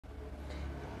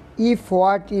If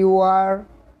what you are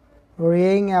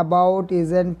worrying about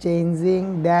isn't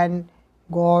changing, then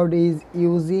God is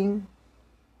using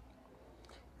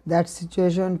that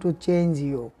situation to change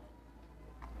you.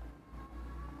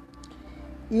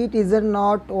 It isn't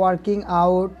not working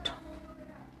out,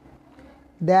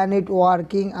 then it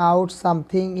working out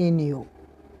something in you.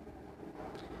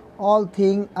 All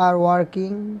things are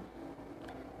working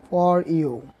for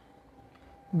you.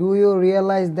 Do you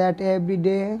realize that every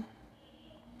day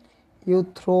you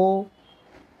throw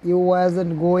you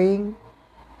wasn't going?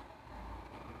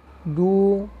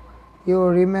 Do you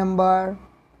remember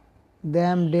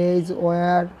them days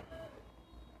where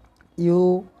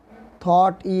you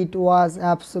thought it was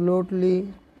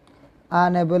absolutely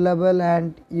unavailable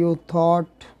and you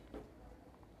thought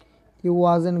you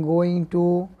wasn't going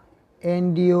to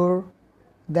endure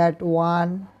that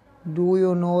one? Do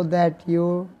you know that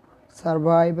your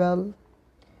survival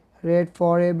rate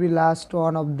for every last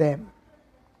one of them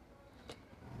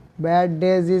bad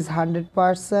days is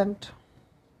 100%?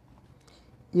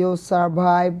 You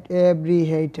survived every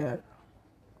hater.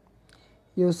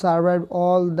 You survived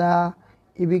all the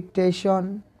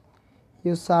eviction.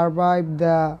 You survived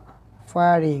the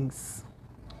firings.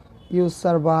 You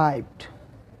survived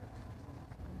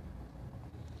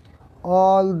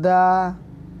all the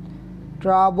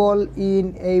trouble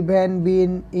in even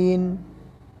been in.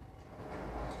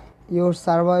 Your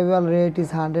survival rate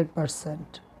is 100%.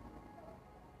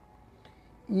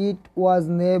 It was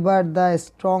never the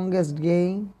strongest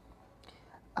guy.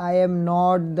 I am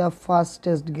not the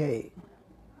fastest guy.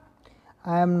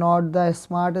 I am not the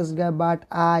smartest guy, but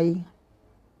I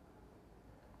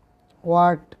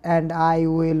worked and I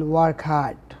will work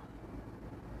hard.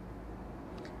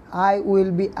 I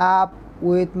will be up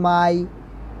with my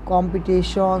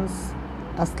competitions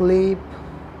asleep.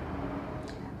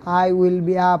 I will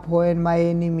be up when my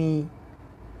enemy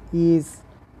is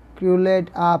curled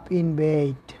up in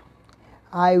bed.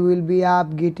 I will be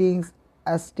up getting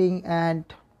a sting, and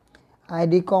I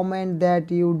recommend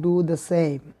that you do the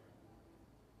same.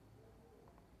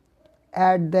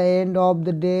 At the end of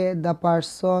the day, the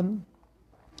person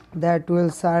that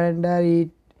will surrender it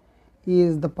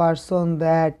is the person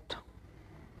that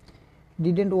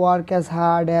didn't work as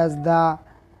hard as the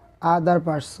other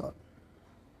person.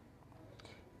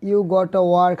 You gotta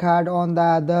work hard on the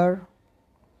other.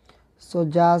 So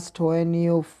just when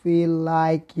you feel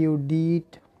like you did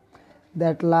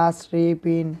that last rep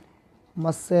in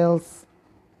muscles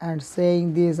and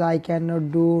saying this, I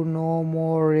cannot do no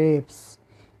more reps,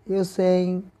 you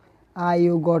saying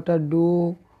you gotta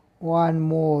do one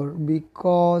more,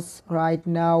 because right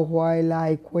now while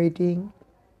I quitting,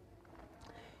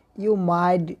 you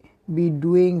might be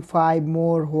doing 5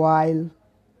 more while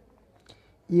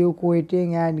you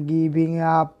quitting and giving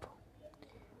up.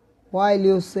 While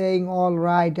you saying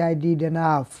alright, I did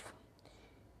enough,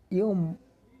 you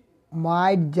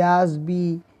might just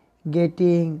be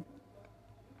getting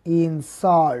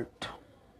insult.